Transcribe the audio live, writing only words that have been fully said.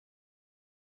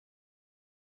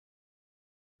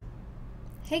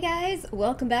Hey guys,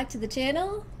 welcome back to the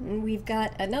channel. We've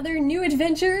got another new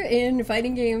adventure in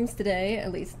fighting games today,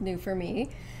 at least new for me.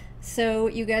 So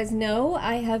you guys know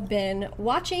I have been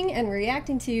watching and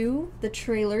reacting to the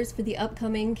trailers for the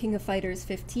upcoming King of Fighters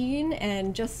 15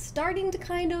 and just starting to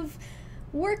kind of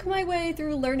work my way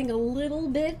through learning a little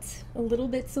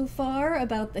bit so far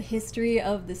about the history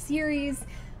of the series.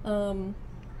 My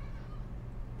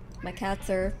cats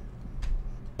are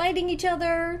biting each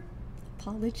other.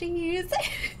 Apologies.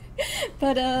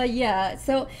 But yeah,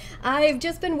 so I've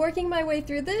just been working my way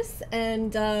through this,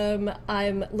 and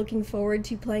I'm looking forward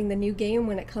to playing the new game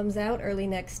when it comes out early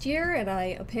next year, and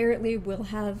I apparently will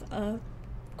have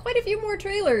quite a few more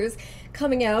trailers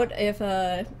coming out if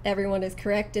everyone is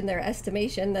correct in their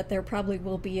estimation that there probably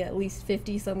will be at least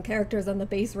 50 some characters on the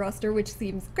base roster, which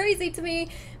seems crazy to me,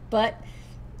 but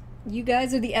you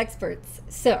guys are the experts.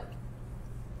 So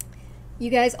you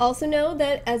guys also know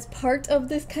that as part of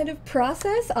this kind of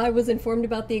process, I was informed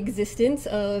about the existence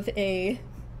of a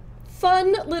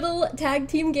fun little tag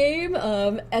team game,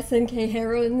 SNK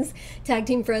Heroines Tag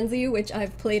Team Frenzy, which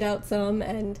I've played out some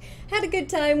and had a good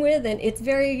time with, and it's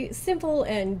very simple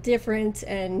and different,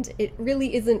 and it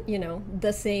really isn't, you know,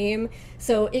 the same.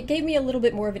 So it gave me a little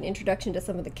bit more of an introduction to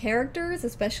some of the characters,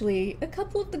 especially a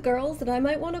couple of the girls that I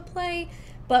might want to play,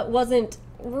 but wasn't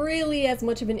really as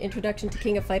much of an introduction to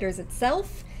King of Fighters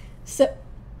itself. So,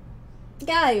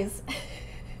 guys,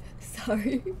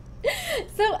 sorry.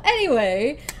 So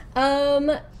anyway,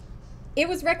 it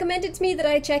was recommended to me that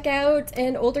I check out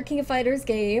an older King of Fighters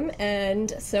game,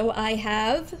 and so I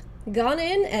have gone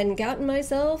in and gotten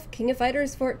myself King of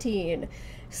Fighters 14.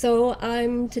 So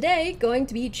I'm today going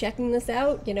to be checking this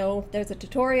out. You know, there's a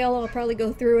tutorial, I'll probably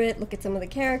go through it, look at some of the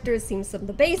characters, see some of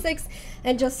the basics,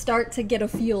 and just start to get a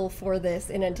feel for this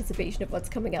in anticipation of what's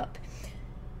coming up.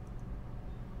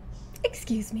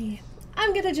 Excuse me.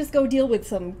 I'm gonna just go deal with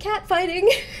some cat fighting,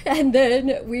 and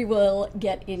then we will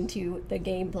get into the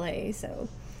gameplay. So,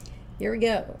 here we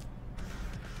go.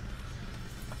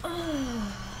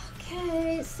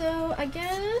 Okay, so I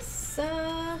guess,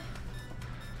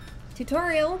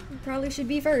 tutorial probably should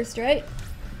be first, right?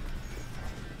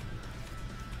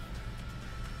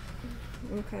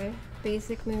 Okay,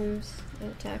 basic moves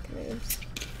and attack moves.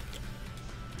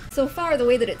 So far, the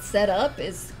way that it's set up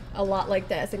is a lot like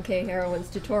the SNK Heroines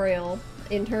tutorial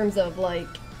in terms of, like,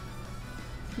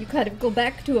 you kind of go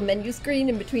back to a menu screen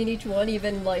in between each one,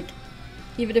 even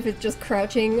if it's just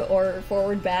crouching or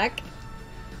forward back.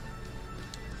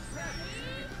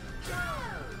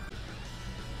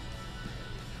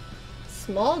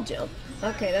 Small jump.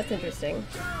 Okay, that's interesting.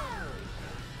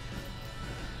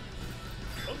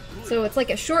 So it's like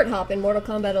a short hop in Mortal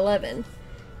Kombat 11.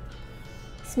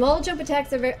 Small jump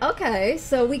attacks are very... Okay,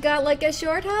 so we got like a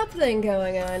short hop thing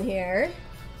going on here.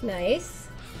 Nice.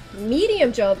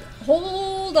 Medium jump.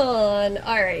 Hold on.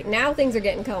 Alright, now things are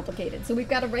getting complicated. So we've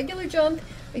got a regular jump,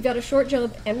 we've got a short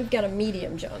jump, and we've got a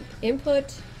medium jump.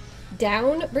 Input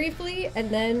down briefly, and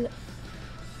then...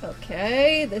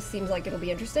 Okay, this seems like it'll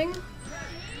be interesting.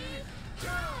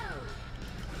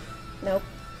 Nope.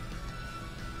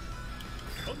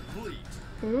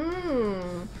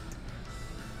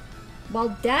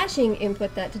 While dashing,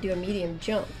 input that to do a medium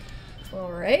jump.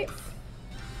 Alright.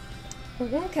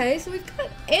 Okay, so we've got...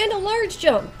 And a large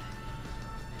jump!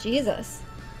 Jesus.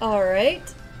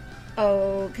 Alright.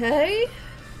 Okay.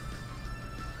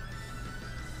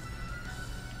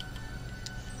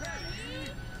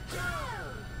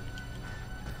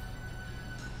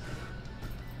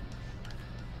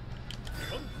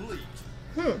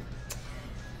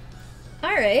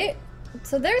 Alright,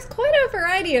 so there's quite a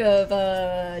variety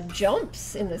of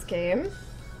jumps in this game.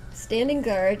 Standing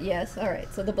guard, yes,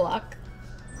 alright, so the block.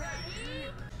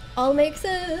 All makes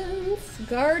sense.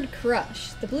 Guard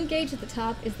crush. The blue gauge at the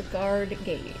top is the guard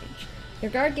gauge. Your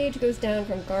guard gauge goes down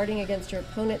from guarding against your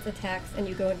opponent's attacks, and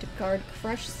you go into guard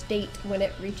crush state when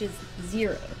it reaches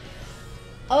 0.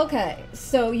 Okay,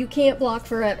 so you can't block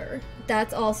forever.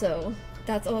 That's also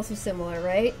similar,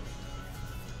 right?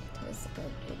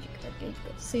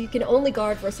 So you can only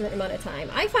guard for a certain amount of time.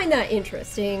 I find that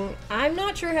interesting. I'm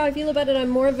not sure how I feel about it. I'm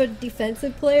more of a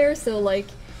defensive player, so like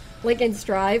in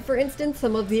Strive, for instance,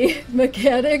 some of the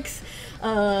mechanics,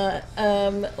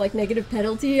 like negative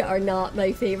penalty, are not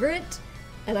my favorite.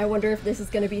 And I wonder if this is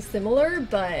going to be similar,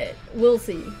 but we'll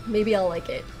see. Maybe I'll like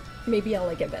it. Maybe I'll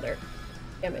like it better.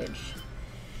 Damage.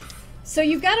 So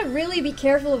you've got to really be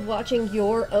careful of watching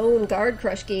your own guard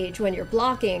crush gauge when you're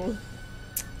blocking.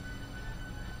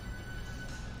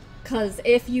 Because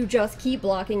if you just keep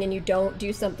blocking and you don't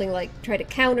do something like try to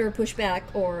counter, push back,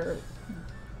 or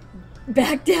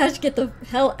backdash, get the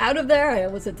hell out of there. I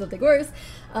almost said something worse.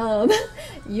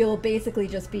 You'll basically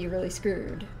just be really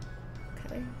screwed.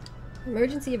 Okay.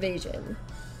 Emergency evasion.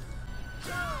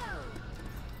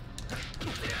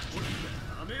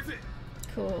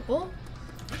 Cool.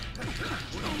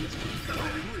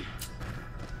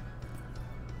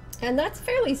 And that's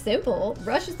fairly simple.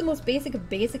 Rush is the most basic of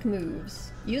basic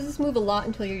moves. Use this move a lot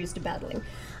until you're used to battling.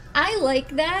 I like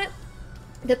that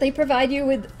they provide you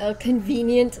with a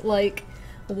convenient, like,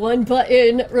 one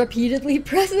button repeatedly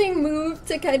pressing move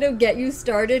to kind of get you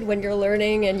started when you're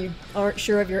learning and you aren't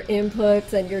sure of your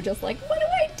inputs and you're just like, what do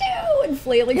I do? And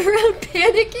flailing around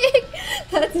panicking.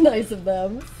 That's nice of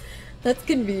them. That's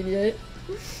convenient.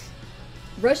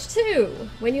 Rush 2.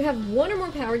 When you have one or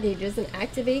more power gauges and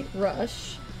activate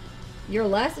Rush, your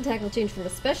last attack will change from a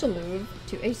special move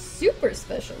to a super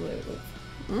special move.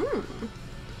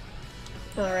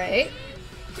 Alright.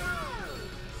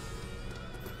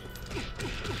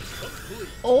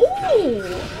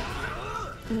 Oh!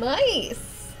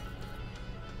 Nice!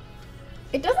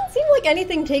 It doesn't seem like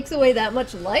anything takes away that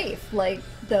much life, like,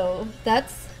 though.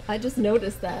 I just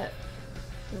noticed that.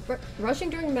 Rushing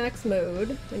during max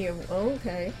mode, when you have,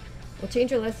 okay. We'll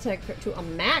change your last attack to a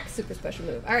max super special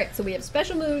move. Alright, so we have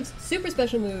special moves, super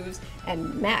special moves,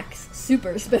 and max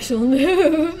super special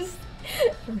moves.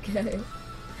 Okay.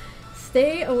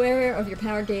 Stay aware of your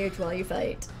power gauge while you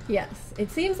fight. Yes,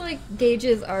 it seems like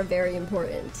gauges are very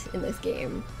important in this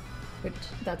game, which,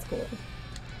 that's cool.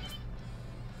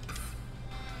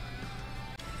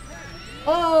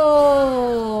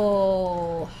 Oh!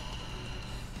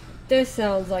 This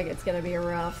sounds like it's gonna be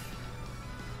rough.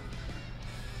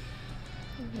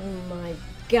 Oh my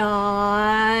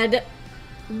god.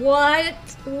 What?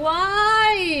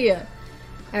 Why?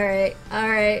 Alright,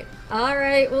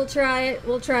 we'll try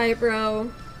it,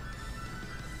 bro.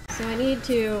 So I need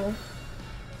to...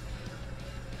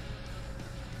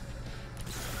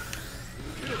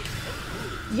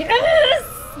 Yes!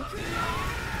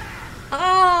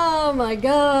 Oh my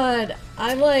god.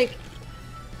 I'm like...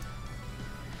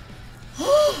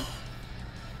 Oh,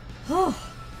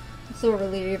 I'm so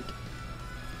relieved.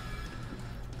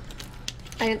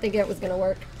 I didn't think it was gonna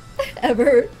work.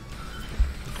 Ever.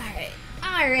 Alright.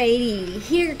 Alrighty.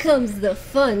 Here comes the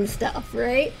fun stuff,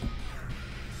 right?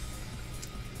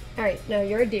 Alright, no,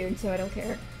 you're a dude, so I don't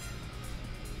care.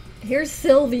 Here's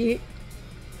Sylvie.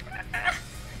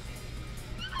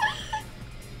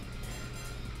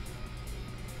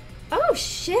 Oh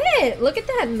shit! Look at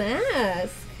that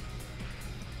mask!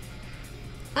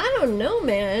 I don't know,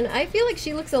 man. I feel like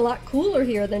she looks a lot cooler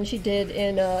here than she did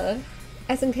in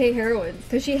SNK Heroines,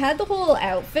 because she had the whole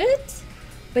outfit,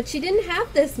 but she didn't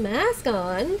have this mask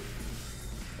on.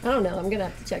 I don't know, I'm gonna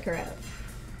have to check her out.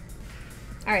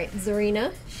 Alright,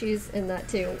 Zarina, she's in that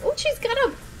too. Oh, she's got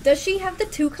a... Does she have the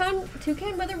toucan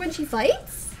with her when she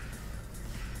fights?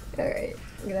 Alright,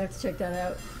 I'm gonna have to check that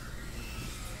out.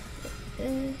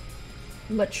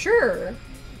 Mature.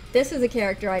 This is a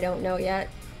character I don't know yet.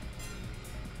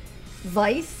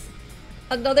 Vice.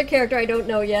 Another character I don't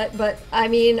know yet, but I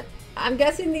mean, I'm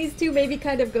guessing these two maybe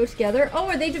kind of go together. Oh,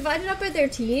 are they divided up by their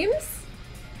teams?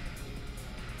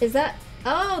 Is that...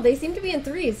 Oh, they seem to be in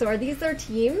threes, so are these their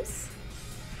teams?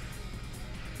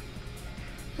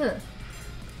 Huh.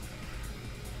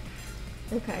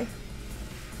 Okay.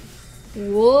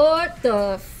 What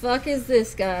the fuck is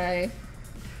this guy?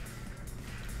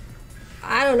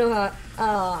 I don't know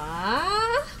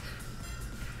how...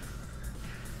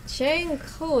 Chang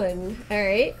Cohen.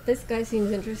 Alright, this guy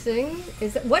seems interesting.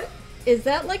 Is that... What? Is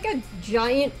that like a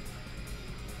giant...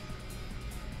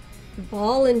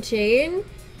 ball and chain?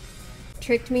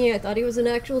 Tricked me, I thought he was an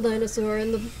actual dinosaur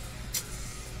in the...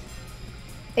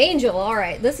 Angel,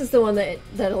 alright. This is the one that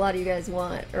a lot of you guys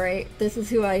want, right? This is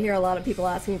who I hear a lot of people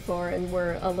asking for, and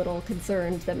we're a little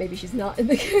concerned that maybe she's not in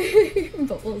the game,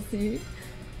 but we'll see.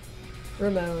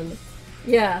 Ramon.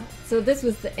 Yeah, so this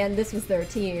was this was their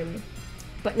team.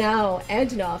 But now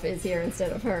Antonov is here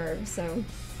instead of her, so...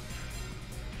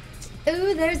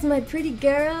 Ooh, there's my pretty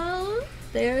girl!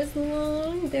 There's the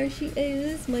one, there she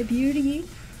is, my beauty.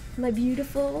 My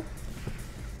beautiful.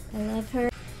 I love her.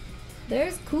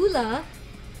 There's Kula.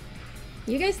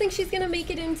 You guys think she's gonna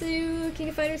make it into King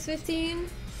of Fighters 15?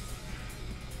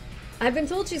 I've been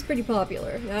told she's pretty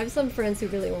popular. I have some friends who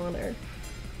really want her.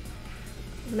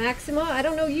 Maxima, I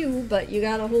don't know you, but you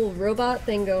got a whole robot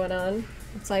thing going on.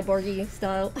 Cyborgy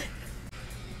style.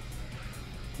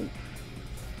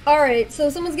 Alright, so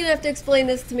someone's gonna have to explain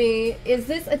this to me. Is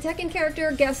this a Tekken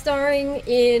character guest starring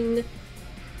in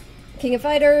King of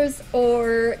Fighters,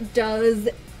 or does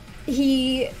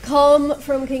he come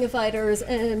from King of Fighters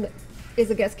and is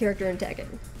a guest character in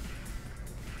Tekken?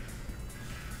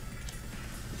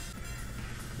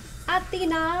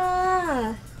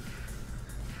 Athena!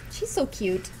 She's so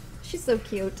cute. She's so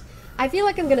cute. I feel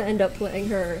like I'm gonna end up playing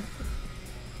her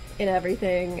in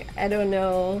everything. I don't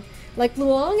know. Like,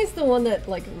 Luong is the one that,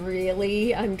 like,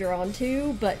 really I'm drawn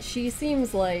to, but she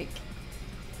seems like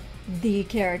the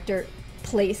character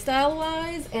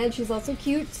playstyle-wise, and she's also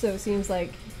cute, so it seems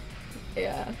like,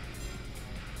 yeah.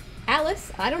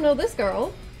 Alice, I don't know this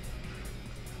girl.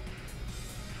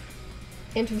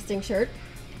 Interesting shirt.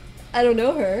 I don't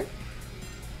know her.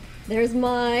 There's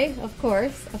Mai, of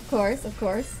course, of course, of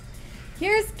course.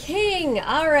 Here's King!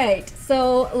 Alright,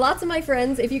 so lots of my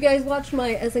friends, if you guys watched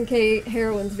my SNK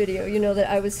Heroines video, you know that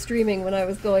I was streaming when I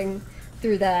was going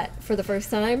through that for the first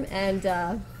time, and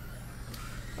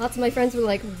lots of my friends were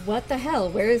like, what the hell,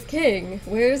 where's King?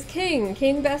 Where's King?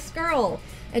 King best girl!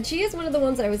 And she is one of the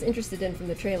ones I was interested in from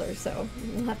the trailer, so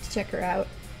we'll have to check her out.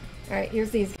 Alright,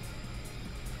 here's these.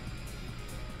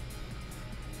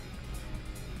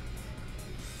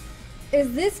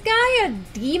 Is this guy a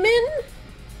demon?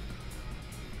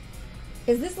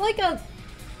 Is this like a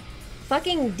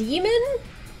fucking demon?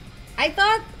 I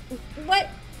thought, what?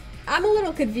 I'm a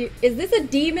little confused. Is this a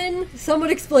demon? Someone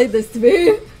explain this to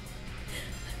me.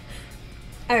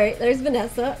 Alright, there's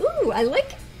Vanessa. Ooh, I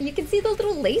like, you can see the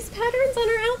little lace patterns on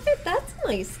her outfit. That's a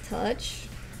nice touch.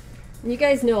 You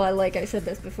guys know I said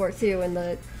this before too in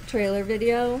the trailer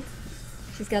video.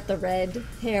 She's got the red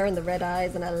hair and the red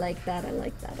eyes, and I like that a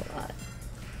lot.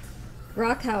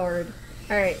 Rock Howard.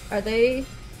 Alright, are they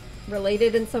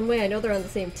related in some way? I know they're on the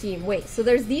same team. Wait, so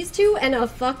there's these two and a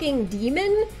fucking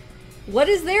demon? What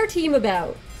is their team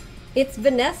about? It's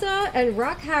Vanessa and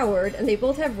Rock Howard, and they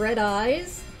both have red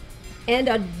eyes and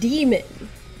a demon.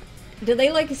 Do they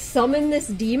like summon this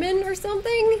demon or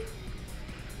something?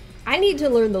 I need to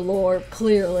learn the lore,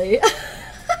 clearly.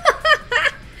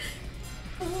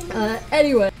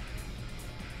 Anyway.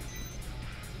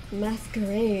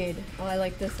 Masquerade. Oh, I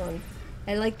like this one.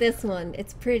 I like this one.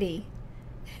 It's pretty.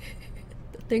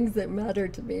 The things that matter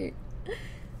to me.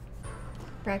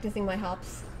 Practicing my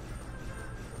hops.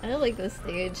 I like this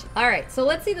stage. Alright, so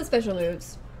let's see the special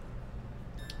moves.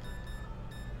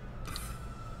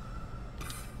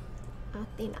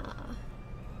 Athena.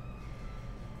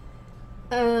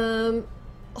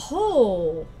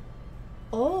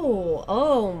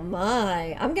 Oh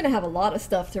my. I'm gonna have a lot of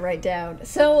stuff to write down.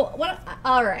 So,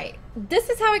 alright. This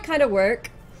is how I kind of work.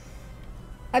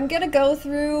 I'm gonna go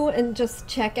through and just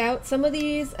check out some of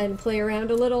these and play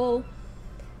around a little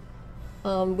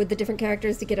with the different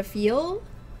characters to get a feel.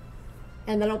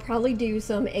 And then I'll probably do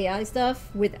some AI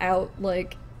stuff without,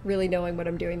 like, really knowing what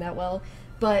I'm doing that well.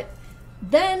 But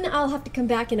then I'll have to come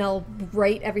back and I'll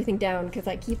write everything down, because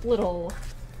I keep little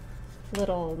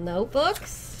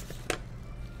notebooks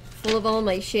full of all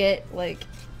my shit. Like,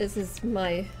 this is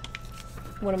one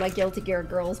of my Guilty Gear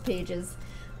Girls pages.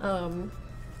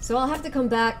 So I'll have to come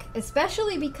back,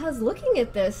 especially because looking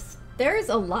at this, there's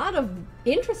a lot of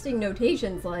interesting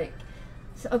notations, like,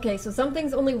 okay, so some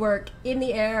things only work in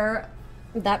the air,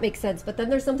 that makes sense, but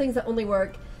then there's some things that only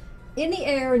work in the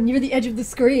air near the edge of the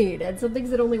screen, and some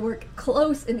things that only work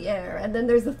close in the air, and then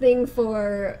there's a thing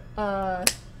for,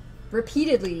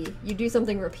 repeatedly, you do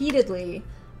something repeatedly,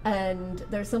 and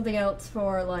there's something else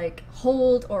for, like,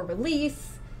 hold or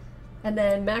release, and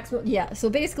then maximum, yeah, so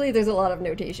basically there's a lot of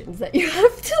notations that you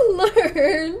have to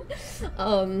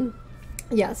learn.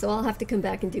 Yeah, so I'll have to come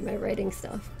back and do my writing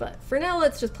stuff, but for now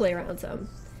let's just play around some.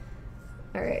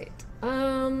 Alright,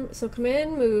 so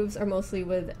command moves are mostly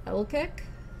with L kick.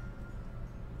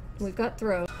 We've got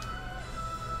throw.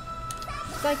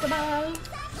 Psycho ball!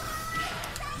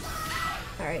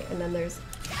 Alright, and then there's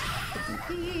the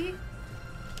DP.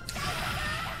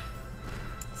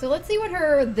 So let's see what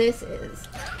her this is.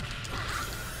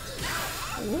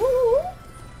 Ooh.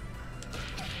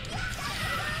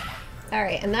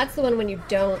 Alright, and that's the one when you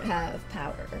don't have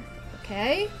power.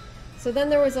 Okay? So then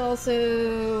there was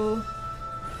also...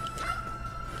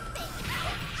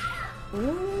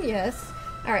 Ooh, yes.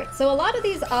 Alright, so a lot of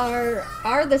these are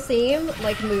the same,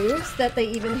 like, moves that they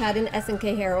even had in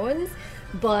SNK Heroines,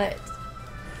 but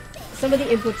some of the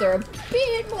inputs are a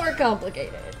bit more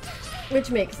complicated, which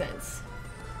makes sense.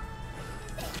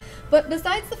 But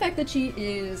besides the fact that she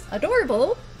is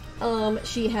adorable,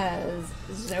 she has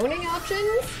zoning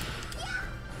options,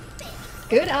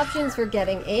 good options for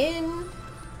getting in,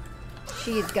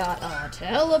 she's got a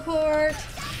teleport,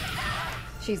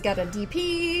 she's got a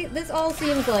DP. This all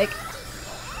seems like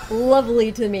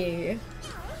lovely to me.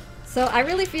 So I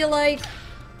really feel like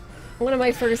one of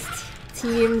my first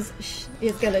teams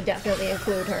is gonna definitely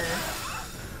include her.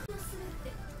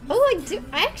 Oh,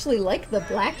 I actually like the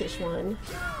blackish one.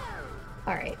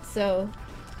 Alright, so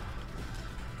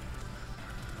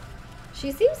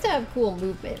She seems to have cool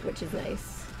movement, which is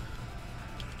nice.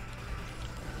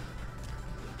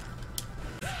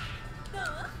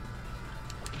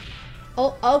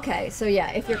 Oh, okay, so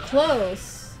yeah, if you're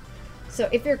close... So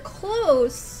if you're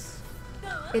close,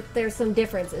 there's some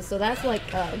differences. So that's like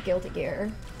Guilty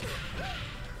Gear.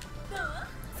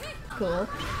 Cool.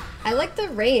 I like the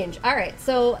range. Alright,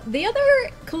 so the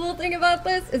other cool thing about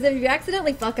this is if you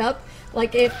accidentally fuck up,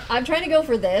 like if I'm trying to go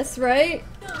for this, right?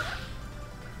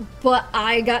 But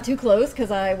I got too close because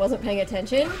I wasn't paying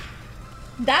attention.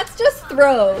 That's just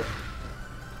throw.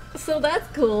 So that's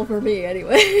cool for me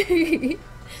anyway.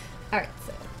 Alright,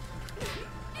 so.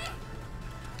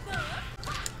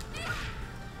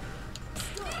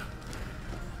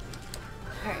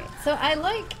 Alright, so I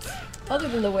like, other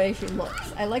than the way she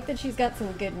looks, I like that she's got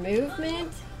some good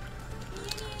movement.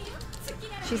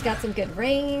 She's got some good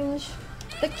range.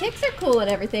 The kicks are cool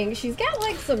and everything. She's got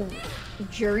like some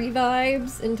jury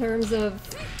vibes in terms of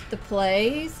the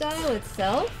play style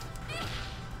itself.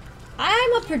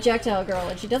 I'm a projectile girl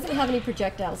and she doesn't have any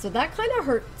projectiles, so that kind of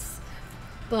hurts.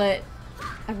 But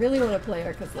I really want to play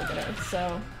her because look at her,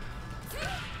 so...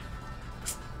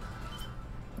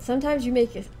 Sometimes you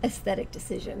make aesthetic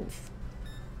decisions.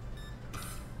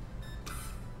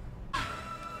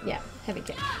 Yeah, heavy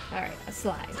kick. Alright, a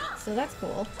slide. So that's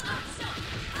cool.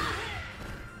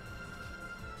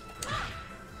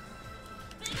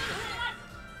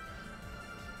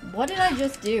 What did I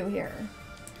just do here?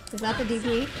 Is that the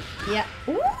DP? Yeah.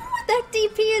 Ooh, that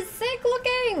DP is sick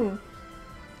looking!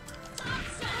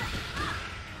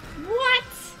 What?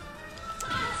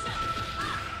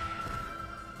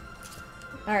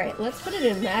 Alright, let's put it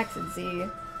in max and see.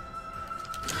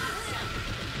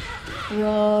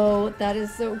 Bro, that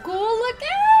is so cool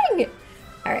looking!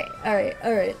 Alright, alright,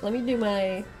 alright. Let me do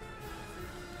my...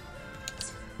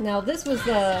 Now this was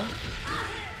the...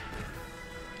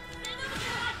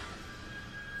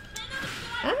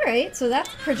 Alright, so that's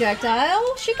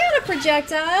projectile. She got a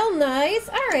projectile, nice.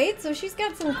 Alright, so she's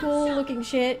got some cool looking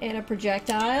shit and a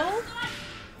projectile.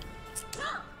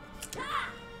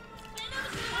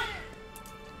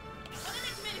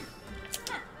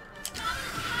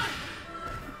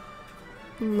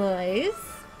 Nice.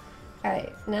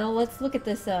 Alright, now let's look at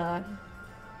this,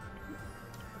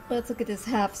 let's look at this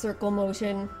half circle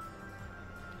motion.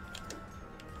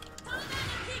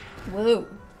 Whoa.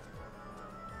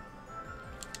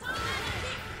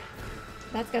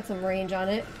 That's got some range on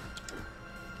it.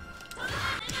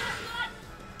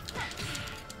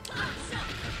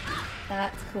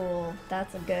 That's cool.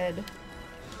 That's a good...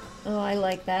 Oh, I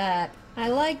like that. I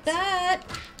like that!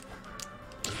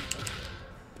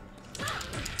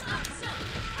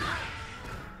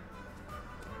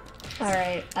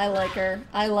 Alright, I like her.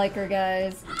 I like her,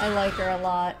 guys. I like her a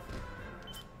lot.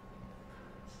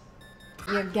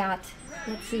 You got.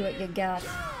 Let's see what you got.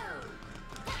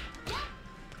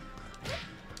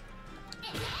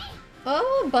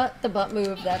 Oh, the butt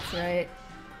move, that's right.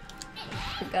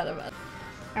 Forgot about it.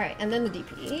 Alright, and then the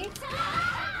DP.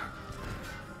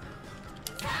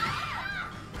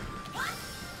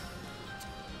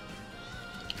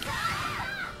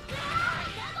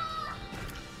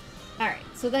 Alright,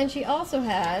 so then she also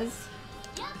has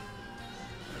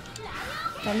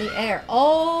from the air.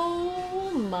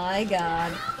 Oh my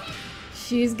god.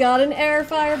 She's got an air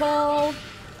fireball.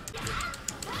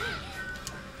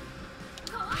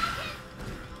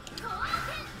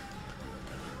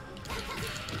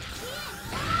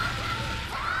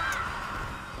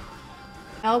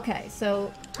 Okay,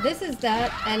 so this is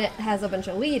that, and it has a bunch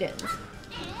of lead-ins.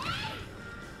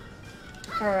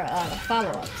 Or,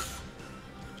 follow-ups.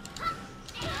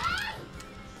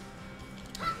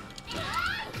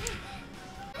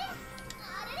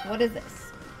 What is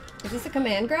this? Is this a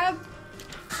command grab?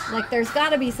 Like, there's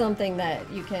gotta be something that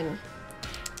you can...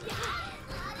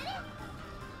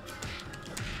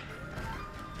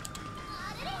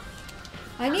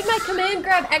 I need my command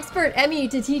grab expert Emmy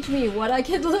to teach me what I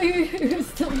can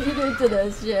use to lead into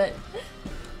this shit.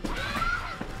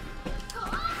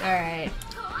 Alright.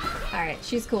 Alright,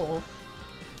 she's cool.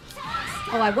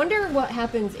 Oh, I wonder what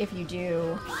happens if you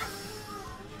do...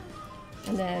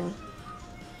 And then...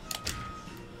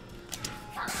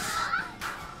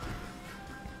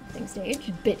 Thing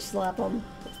stage. Bitch slap him.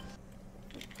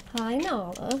 Hi,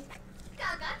 Nala.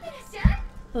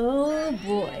 Oh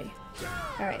boy.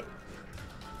 Alright.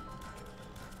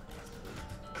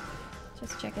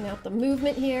 Just checking out the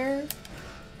movement here.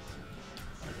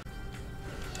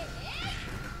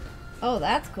 Oh,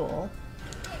 that's cool.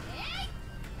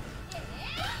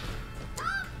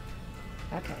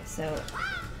 Okay, so...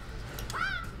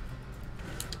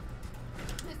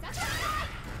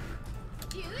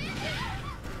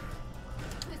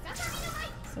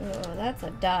 that's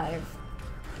a dive.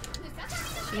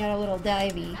 She got a little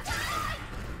divey.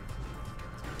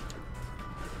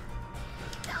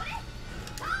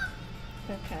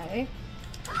 Okay.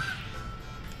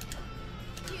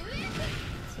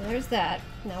 So there's that.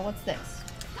 Now what's this?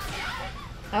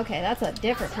 Okay, that's a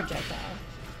different projectile.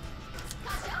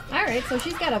 Alright, so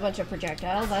she's got a bunch of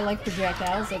projectiles. I like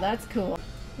projectiles, so that's cool.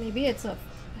 Maybe it's a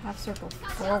half circle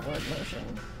forward motion.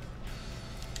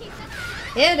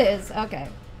 It is! Okay.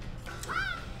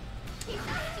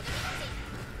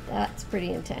 That's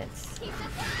pretty intense.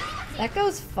 That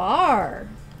goes far!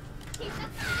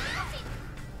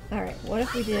 Alright, what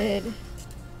if we did...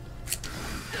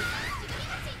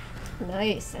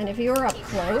 Nice. And if you were up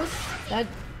close, that'd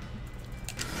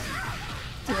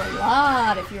do a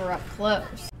lot if you were up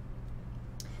close.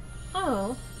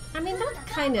 Oh, I mean, that's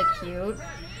kind of cute.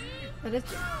 But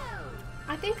it's...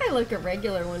 I think I like a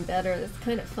regular one better. It's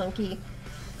kind of funky.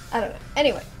 I don't know.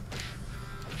 Anyway.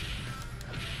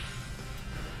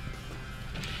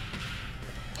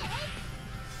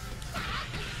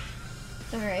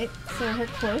 Alright, so her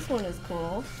close one is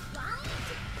cool.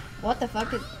 What the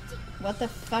fuck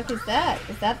is that?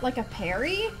 Is that like a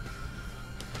parry?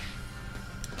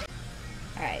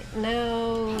 Alright,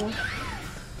 now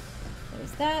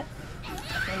there's that.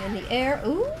 And in the air.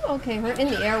 Ooh, okay, her in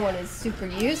the air one is super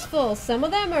useful. Some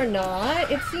of them are not,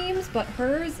 it seems, but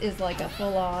hers is like a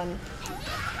full-on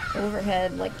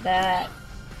overhead like that.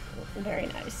 Very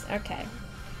nice. Okay.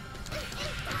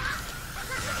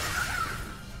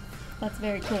 That's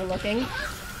very cool looking.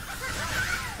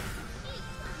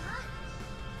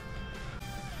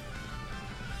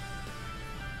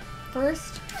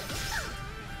 First.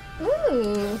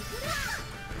 Ooh.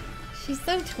 She's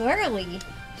so twirly.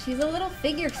 She's a little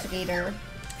figure skater.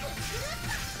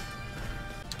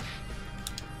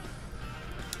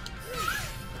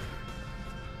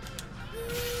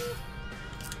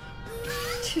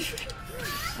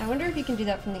 I wonder if you can do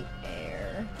that from the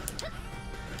air.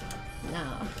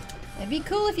 No. It'd be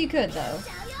cool if you could, though.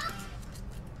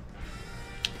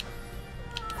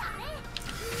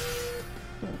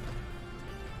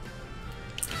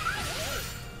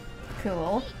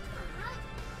 Cool.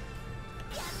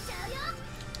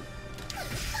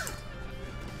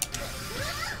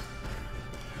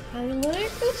 I like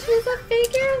that she's a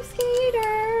figure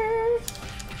skater!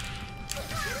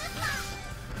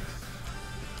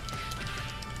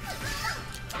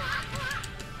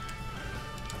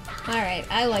 Alright,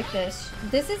 I like this.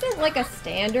 This isn't like a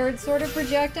standard sort of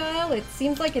projectile. It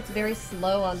seems like it's very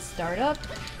slow on startup.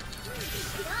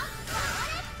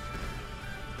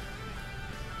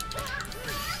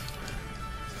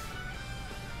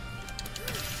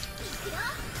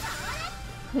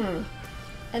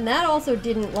 And that also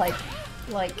didn't like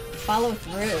follow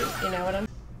through, you know what I'm...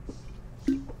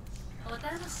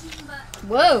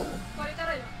 Whoa!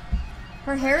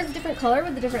 Her hair is a different color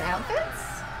with the different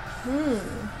outfits?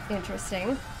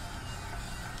 Interesting.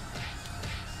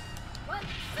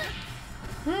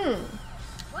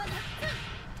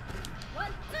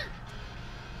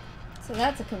 So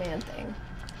that's a command thing.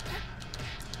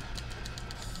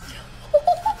 What?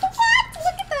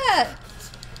 Look at that!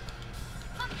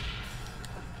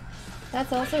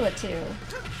 That's also a 2.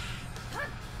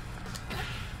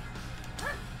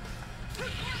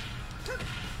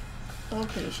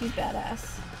 Okay, she's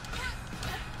badass.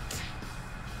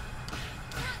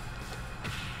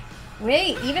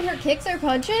 Wait, even her kicks are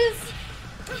punches?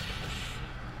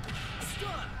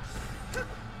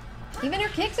 Even her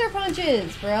kicks are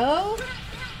punches, bro!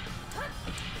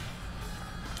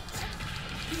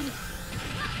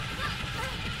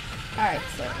 Alright,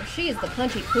 so she is the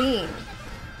punchy queen.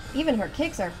 Even her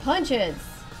kicks are punches.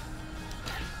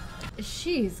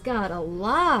 She's got a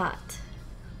lot.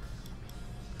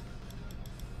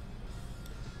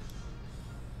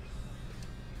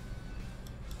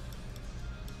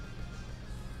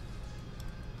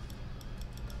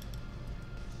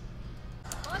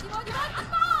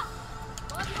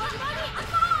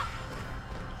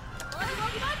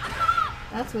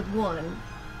 That's with one.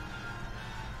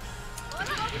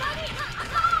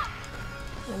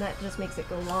 And that just makes it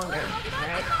go longer,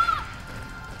 right?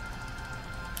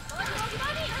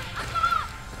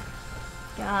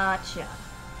 Gotcha.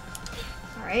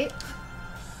 Alright.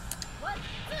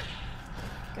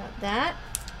 Got that.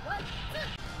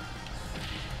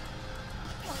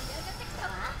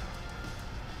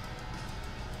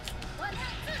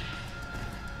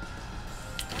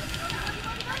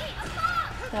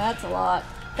 That's a lot.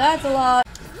 That's a lot.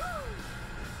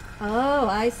 Oh,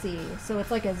 I see. So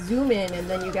it's like a zoom in and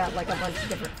then you got like a bunch of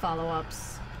different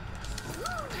follow-ups.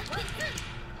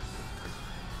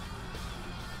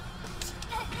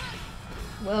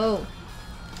 Whoa.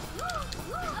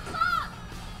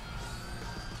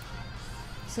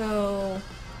 So...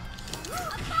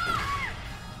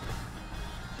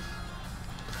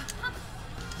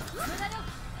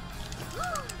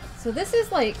 So this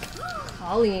is like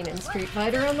Colleen in Street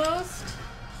Fighter almost.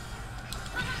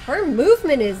 Her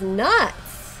movement is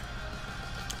nuts!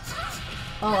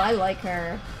 Oh, I like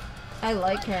her. I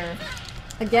like her.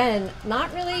 Again,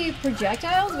 not really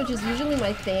projectiles, which is usually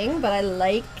my thing, but I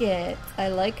like it. I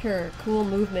like her cool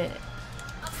movement.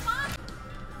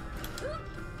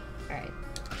 Alright.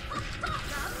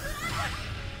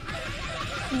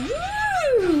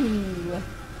 Woo!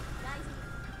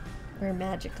 We're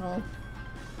magical.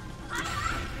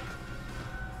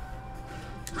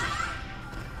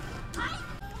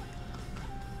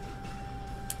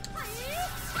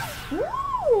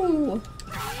 Woo!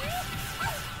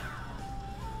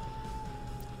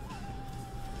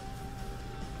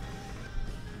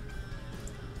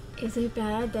 Is it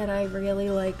bad that I really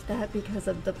like that because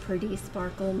of the pretty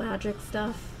sparkle magic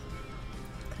stuff?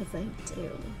 Because I do.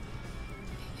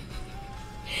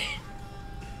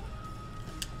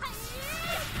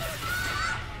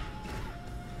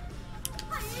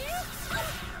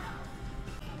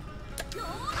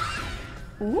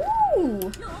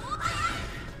 Ooh!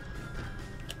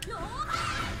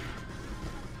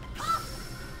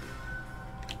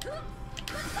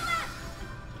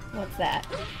 What's that?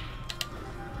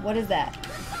 What is that?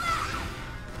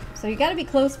 So you gotta be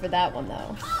close for that one,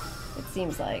 though. It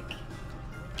seems like.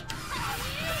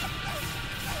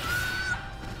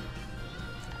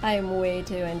 I am way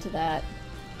too into that.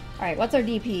 Alright, what's our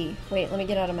DP? Wait, let me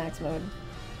get out of max mode.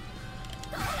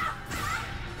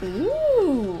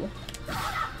 Ooh!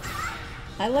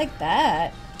 I like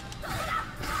that.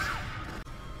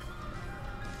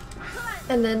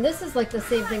 And then this is like the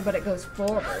same thing, but it goes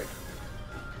forward.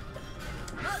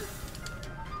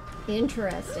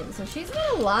 Interesting. So she's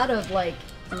got a lot of, like,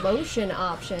 motion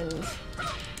options.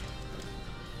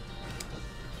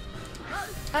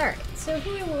 Alright, so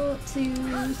who do we want to see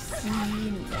next?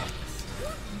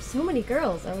 There's so many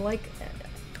girls. I'm like...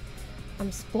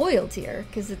 I'm spoiled here,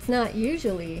 because it's not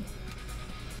usually...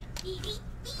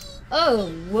 Oh,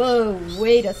 whoa,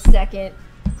 wait a second.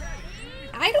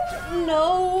 I don't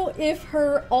know if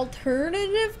her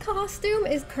alternative costume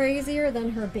is crazier than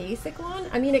her basic one.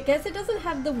 I mean, I guess it doesn't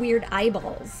have the weird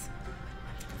eyeballs.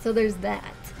 So there's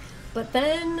that. But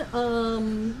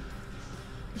then,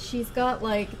 she's got,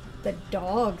 like, the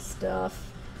dog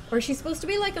stuff. Or she's supposed to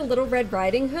be like a Little Red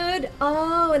Riding Hood.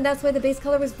 Oh, and that's why the base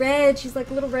color was red. She's like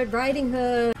Little Red Riding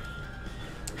Hood.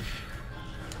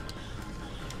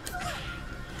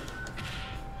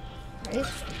 Right?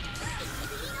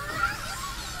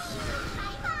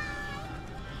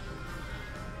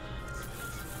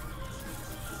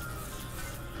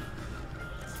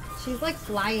 She's like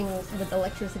flying with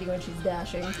electricity when she's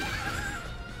dashing.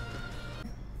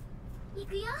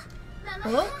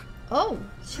 Oh, oh,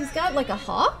 she's got like a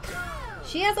hawk?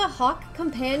 She has a hawk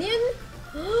companion?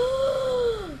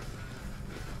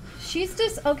 She's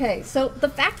just, okay, so the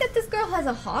fact that this girl has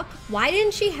a hawk, why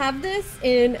didn't she have this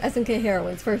in SNK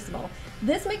Heroines, first of all?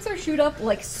 This makes her shoot up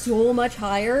like so much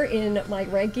higher in my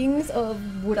rankings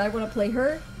of would I want to play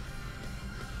her?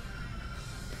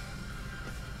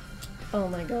 Oh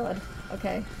my god.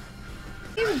 Okay.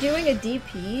 I'm doing a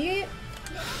DP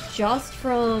just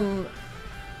from...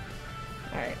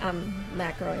 Alright, I'm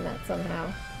macroing that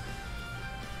somehow.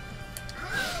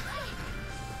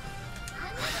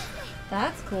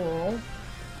 That's cool.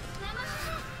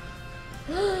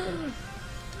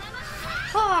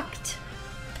 Hawked!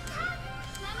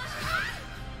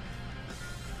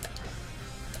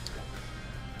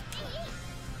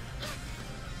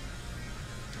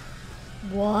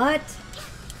 What?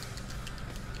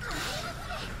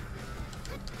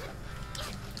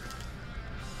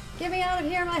 Get me out of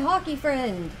here, my hockey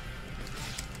friend!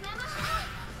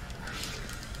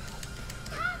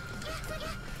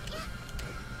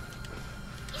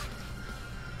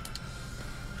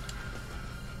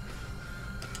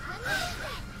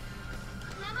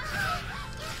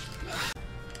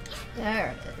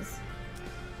 There it is.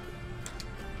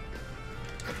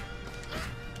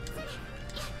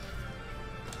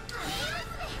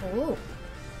 Ooh.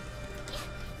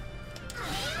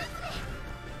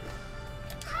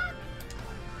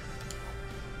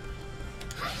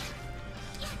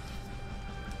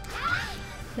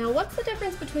 Now, what's the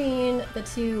difference between the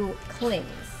two clings?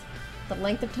 The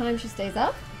length of time she stays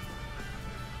up?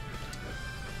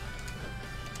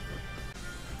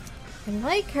 I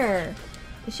like her.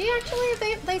 Is she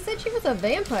actually they said she was a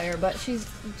vampire, but she's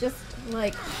just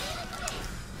like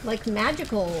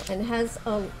magical and has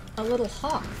a a little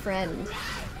hawk friend.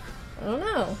 I don't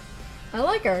know. I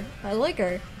like her. I like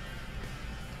her.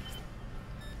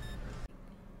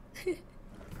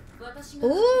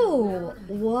 Ooh,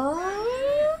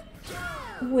 what?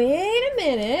 Wait a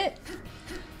minute.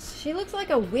 She looks like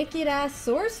a wicked ass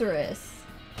sorceress.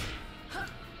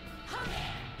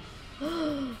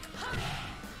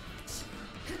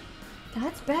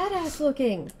 That's badass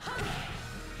looking.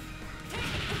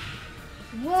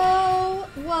 Whoa,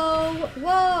 whoa,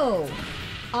 whoa.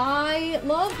 I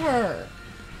love her.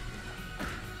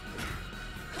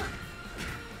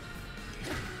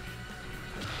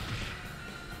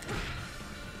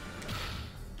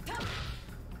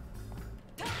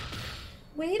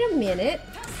 Wait a minute.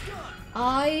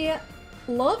 I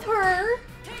love her.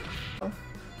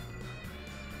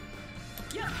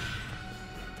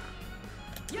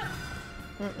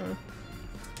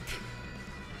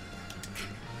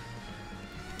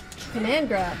 Command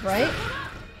grab, right?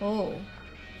 Oh.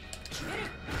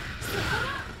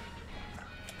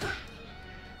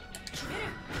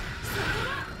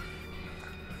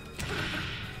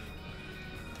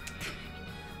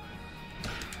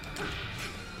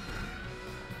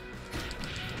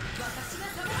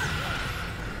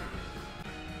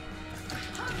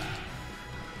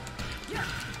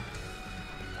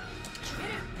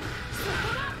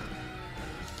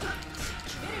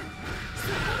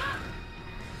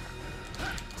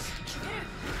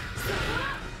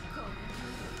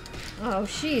 Oh,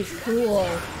 she's cool.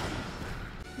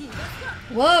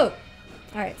 Whoa!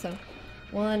 Alright, so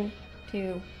 1,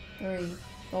 2, 3,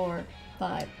 4,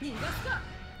 5.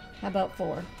 How about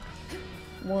 4?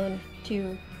 1,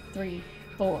 2, 3,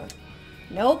 4.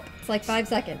 Nope, it's like 5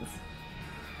 seconds.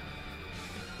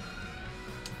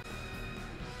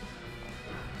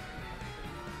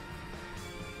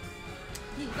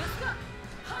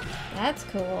 That's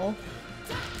cool.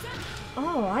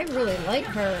 Oh, I really like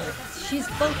her. She's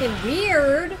fucking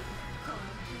weird.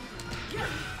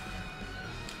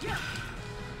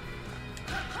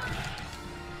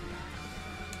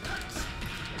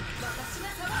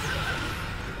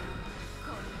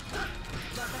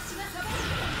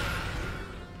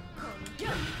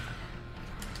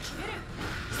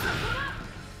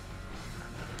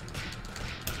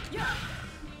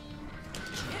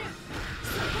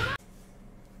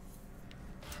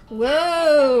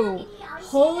 Whoa!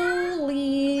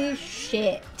 Holy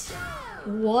shit.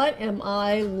 What am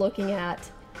I looking at?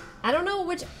 I don't know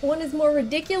which one is more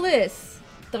ridiculous.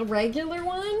 The regular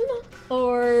one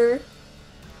or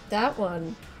that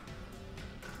one.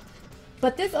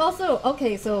 But this also,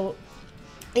 okay, so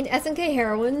in SNK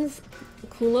Heroines,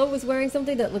 Kula was wearing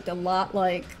something that looked a lot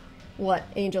like what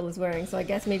Angel is wearing. So I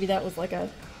guess maybe that was like a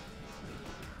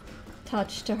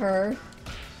touch to her.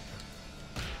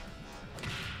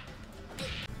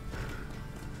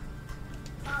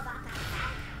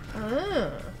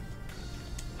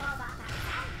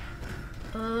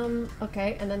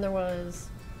 Okay, and then there was...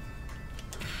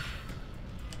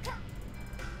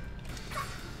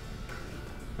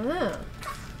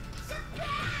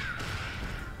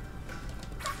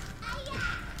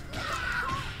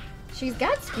 She's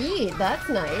got speed, that's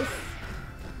nice.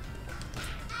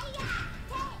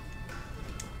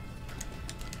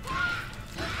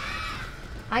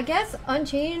 I guess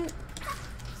Unchained...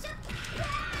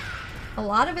 A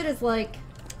lot of it is like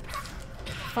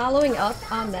following up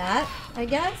on that, I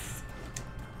guess.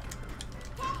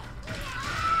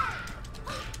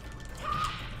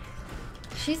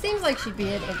 She seems like she'd be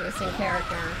an interesting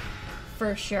character,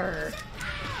 for sure.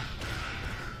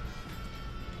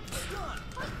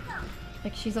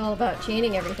 Like she's all about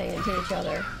chaining everything into each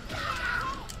other.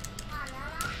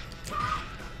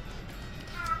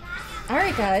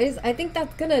 Alright guys, I think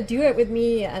that's gonna do it with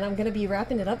me, and I'm gonna be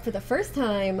wrapping it up for the first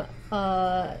time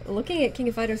looking at King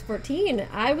of Fighters 14.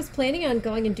 I was planning on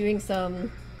going and doing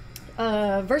some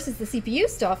versus the CPU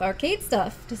stuff, arcade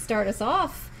stuff, to start us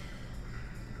off,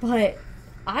 but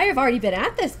I have already been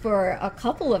at this for a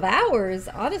couple of hours,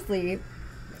 honestly,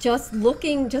 just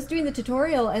doing the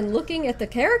tutorial and looking at the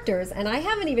characters, and I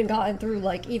haven't even gotten through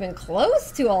like even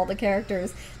close to all the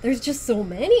characters. There's just so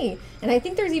many, and I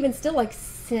think there's even still like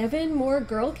 7 more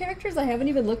girl characters I haven't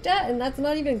even looked at, and that's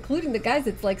not even including the guys.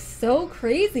 It's like so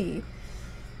crazy.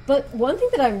 But one thing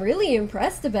that I'm really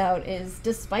impressed about is,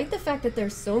 despite the fact that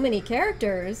there's so many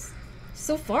characters,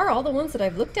 so far all the ones that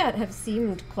I've looked at have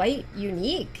seemed quite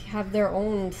unique, have their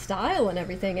own style and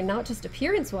everything, and not just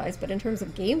appearance-wise, but in terms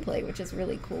of gameplay, which is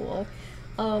really cool.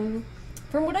 From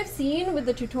what I've seen with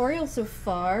the tutorial so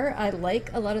far, I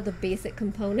like a lot of the basic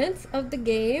components of the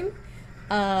game.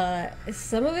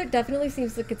 Some of it definitely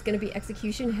seems like it's going to be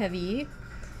execution heavy.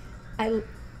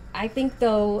 I think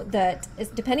though that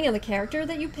depending on the character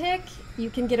that you pick, you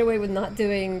can get away with not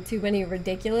doing too many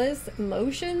ridiculous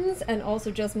motions and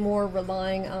also just more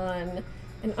relying on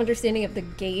an understanding of the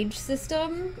gauge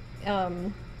system.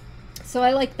 So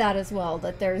I like that as well,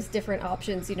 that there's different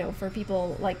options, you know, for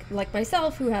people like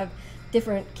myself who have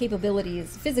different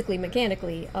capabilities physically,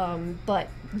 mechanically, but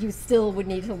you still would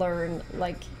need to learn,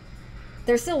 like,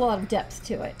 there's still a lot of depth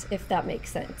to it, if that makes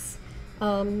sense.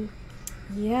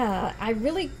 Yeah, I'm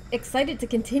really excited to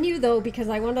continue though because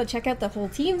I want to check out the whole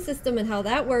team system and how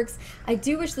that works. I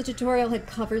do wish the tutorial had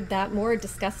covered that more,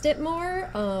 discussed it more,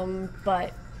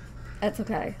 but that's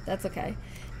okay. That's okay.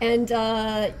 And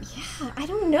yeah, I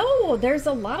don't know. There's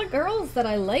a lot of girls that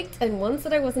I liked and ones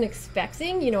that I wasn't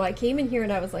expecting. You know, I came in here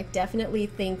and I was like definitely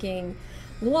thinking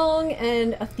Long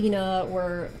and Athena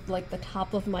were like the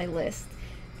top of my list.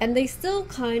 And they still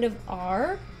kind of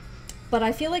are. But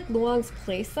I feel like Luang's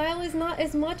playstyle is not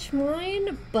as much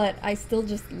mine, but I still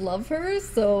just love her,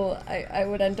 so I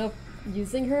would end up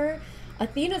using her.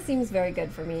 Athena seems very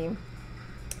good for me.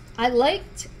 I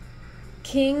liked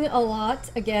King a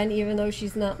lot, again, even though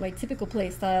she's not my typical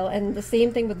playstyle, and the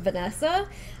same thing with Vanessa.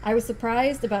 I was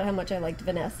surprised about how much I liked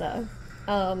Vanessa.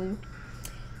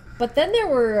 But then there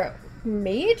were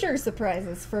major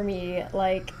surprises for me,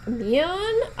 like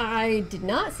Mion. I did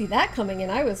not see that coming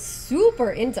and I was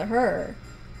super into her.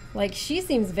 Like, she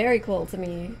seems very cool to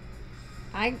me.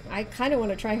 I kind of want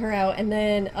to try her out. And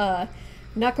then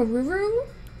Nakaruru,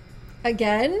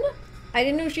 again, I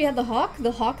didn't know she had the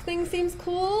hawk thing seems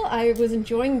cool. I was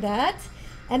enjoying that.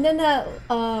 And then that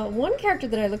one character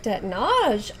that I looked at,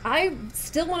 Naj, I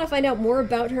still want to find out more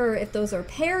about her, if those are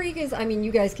parries. I mean,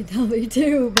 you guys can tell me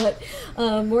too, but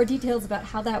more details about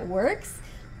how that works.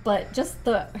 But just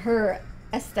her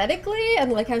aesthetically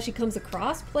and like how she comes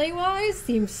across play-wise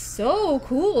seems so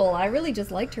cool. I really just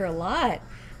liked her a lot.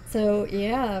 So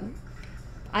yeah,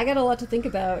 I got a lot to think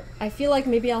about. I feel like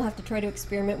maybe I'll have to try to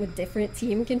experiment with different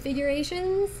team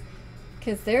configurations,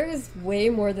 because there is way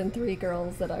more than 3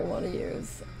 girls that I want to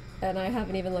use, and I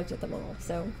haven't even looked at them all,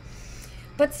 so.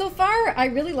 But so far, I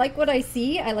really like what I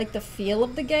see. I like the feel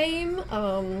of the game.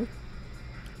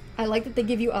 I like that they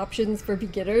give you options for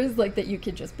beginners, like that you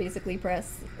can just basically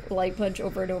press light punch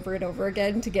over and over and over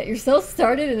again to get yourself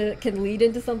started, and it can lead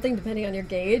into something depending on your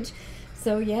gauge.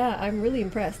 So yeah, I'm really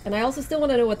impressed. And I also still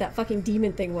want to know what that fucking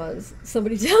demon thing was.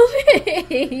 Somebody tell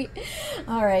me!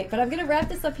 Alright, but I'm gonna wrap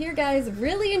this up here, guys.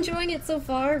 Really enjoying it so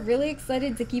far. Really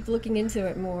excited to keep looking into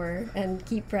it more and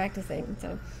keep practicing.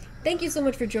 So thank you so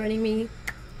much for joining me.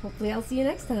 Hopefully I'll see you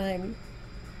next time.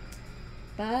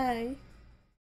 Bye!